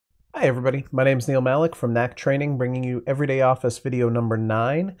Hi everybody, my name is Neil Malik from Knack Training, bringing you Everyday Office video number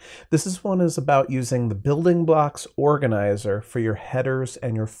 9. This one is about using the building blocks organizer for your headers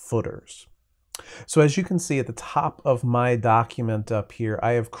and your footers. So as you can see at the top of my document up here,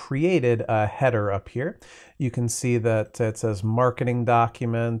 I have created a header up here. You can see that it says marketing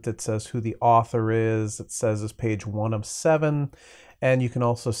document, it says who the author is, it says it's page 1 of 7, and you can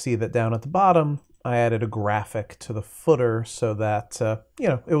also see that down at the bottom I added a graphic to the footer so that,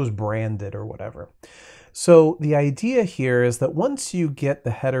 it was branded or whatever. So the idea here is that once you get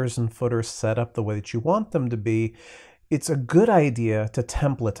the headers and footers set up the way that you want them to be, it's a good idea to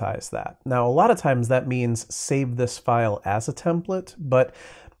templatize that. Now, a lot of times that means save this file as a template, but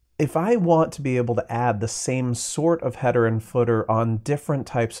if I want to be able to add the same sort of header and footer on different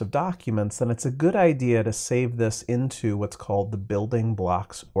types of documents, then it's a good idea to save this into what's called the building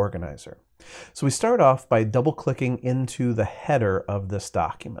blocks organizer. So we start off by double-clicking into the header of this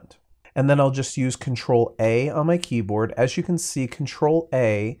document. And then I'll just use Control-A on my keyboard. As you can see,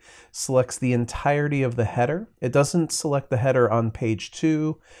 Control-A selects the entirety of the header. It doesn't select the header on page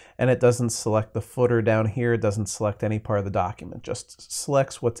 2, and it doesn't select the footer down here. It doesn't select any part of the document. It just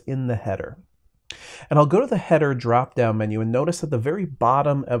selects what's in the header. And I'll go to the header drop-down menu and notice at the very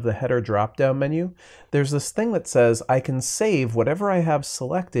bottom of the header drop-down menu, there's this thing that says I can save whatever I have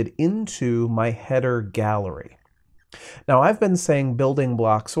selected into my header gallery. Now I've been saying building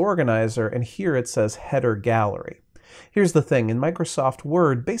blocks organizer, and here it says header gallery. Here's the thing, in Microsoft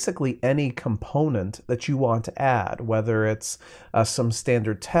Word, basically any component that you want to add, whether it's some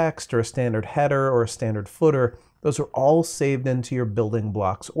standard text or a standard header or a standard footer, those are all saved into your building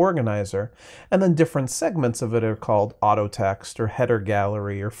blocks organizer, and then different segments of it are called auto text or header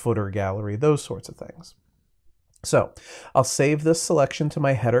gallery or footer gallery, those sorts of things. So I'll save this selection to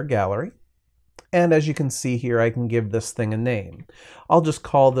my header gallery, and as you can see here, I can give this thing a name. I'll just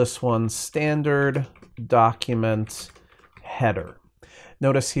call this one standard document header.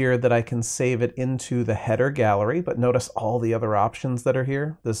 Notice here that I can save it into the header gallery, but notice all the other options that are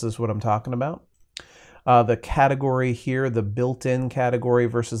here. This is what I'm talking about. The category here, the built-in category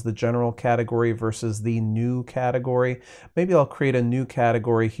versus the general category versus the new category. Maybe I'll create a new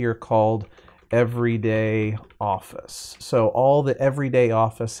category here called Everyday Office. So all the Everyday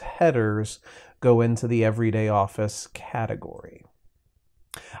Office headers go into the Everyday Office category.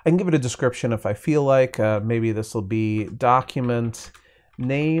 I can give it a description if I feel like. Maybe this will be document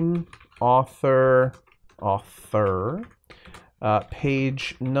name, author,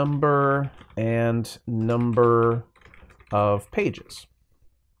 page number, and number of pages.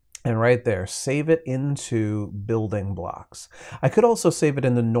 And right there, save it into building blocks. I could also save it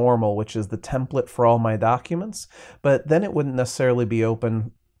into normal, which is the template for all my documents, but then it wouldn't necessarily be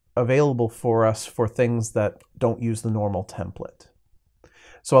available for us for things that don't use the normal template.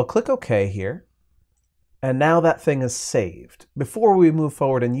 So I'll click OK here. And now that thing is saved. Before we move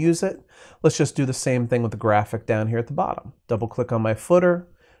forward and use it, let's just do the same thing with the graphic down here at the bottom. Double click on my footer,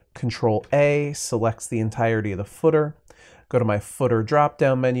 Control-A selects the entirety of the footer, go to my footer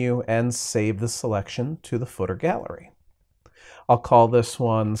drop-down menu and save the selection to the footer gallery. I'll call this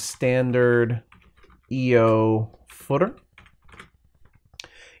one standard EO footer,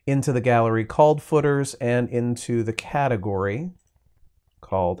 into the gallery called footers and into the category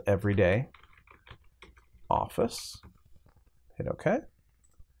called Everyday Office. Hit OK.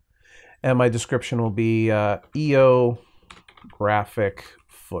 And my description will be EO graphic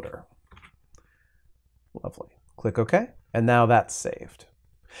footer. Lovely. Click OK. And now that's saved.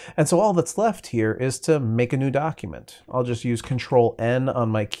 And so all that's left here is to make a new document. I'll just use Control-N on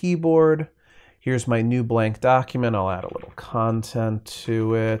my keyboard. Here's my new blank document. I'll add a little content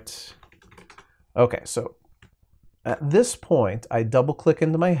to it. OK, so at this point, I double click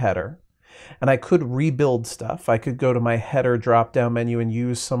into my header. And I could rebuild stuff. I could go to my header drop-down menu and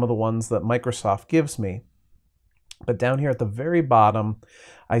use some of the ones that Microsoft gives me. But down here at the very bottom,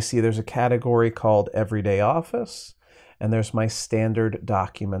 I see there's a category called Everyday Office, and there's my standard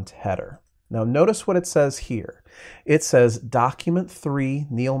document header. Now notice what it says here. It says Document 3,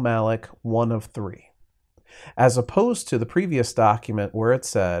 Neil Malik, 1 of 3. As opposed to the previous document where it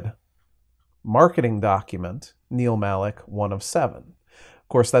said Marketing Document, Neil Malik, 1 of 7. Of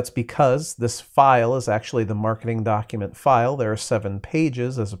course, that's because this file is actually the marketing document file. There are 7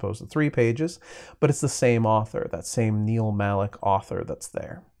 pages as opposed to 3 pages, but it's the same author, that same Neil Malik author that's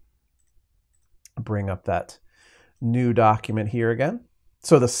there. Bring up that new document here again.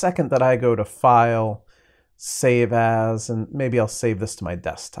 So the second that I go to File, Save As, and maybe I'll save this to my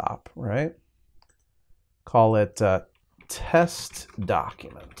desktop, right? Call it Test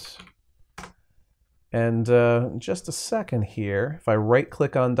Document. And just a second here, if I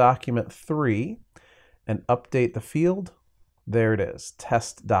right-click on document 3 and update the field, there it is,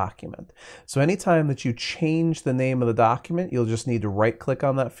 test document. So anytime that you change the name of the document, you'll just need to right-click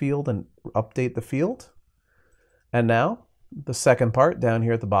on that field and update the field. And now, the second part down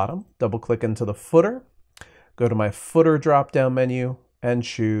here at the bottom, double-click into the footer, go to my footer drop-down menu, and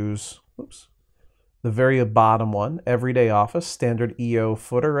choose, the very bottom one, Everyday Office, Standard EO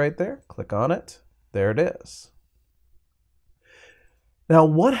footer right there. Click on it. There it is. Now,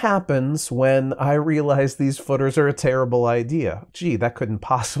 what happens when I realize these footers are a terrible idea? Gee, that couldn't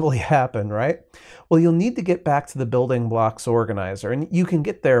possibly happen, right? Well, you'll need to get back to the building blocks organizer, and you can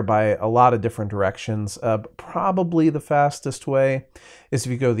get there by a lot of different directions. Probably the fastest way is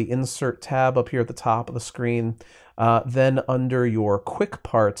if you go to the Insert tab up here at the top of the screen. Then under your quick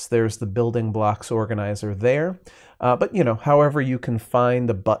parts, there's the building blocks organizer there. But however you can find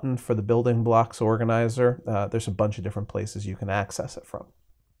a button for the building blocks organizer, there's a bunch of different places you can access it from.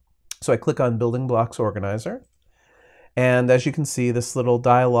 So I click on building blocks organizer. And as you can see, this little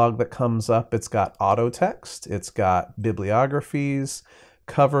dialog that comes up, it's got auto text, it's got bibliographies,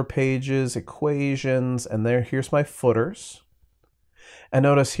 cover pages, equations, and here's my footers. And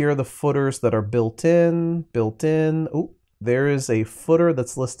notice here are the footers that are built in. Oh, there is a footer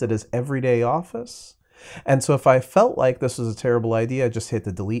that's listed as Everyday Office. And so if I felt like this was a terrible idea, I just hit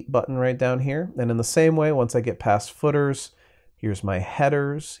the delete button right down here. And in the same way, once I get past footers, here's my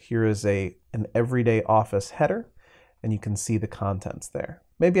headers. Here is an Everyday Office header, and you can see the contents there.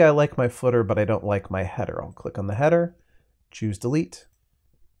 Maybe I like my footer, but I don't like my header. I'll click on the header, choose delete,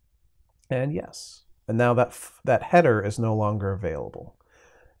 and yes. And now that header is no longer available.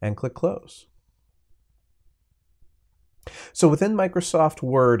 And click close. So within Microsoft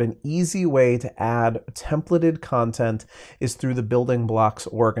Word, an easy way to add templated content is through the building blocks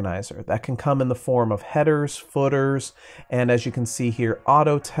organizer. That can come in the form of headers, footers, and as you can see here,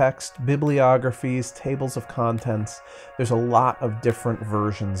 auto text, bibliographies, tables of contents. There's a lot of different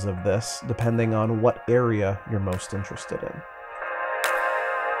versions of this depending on what area you're most interested in.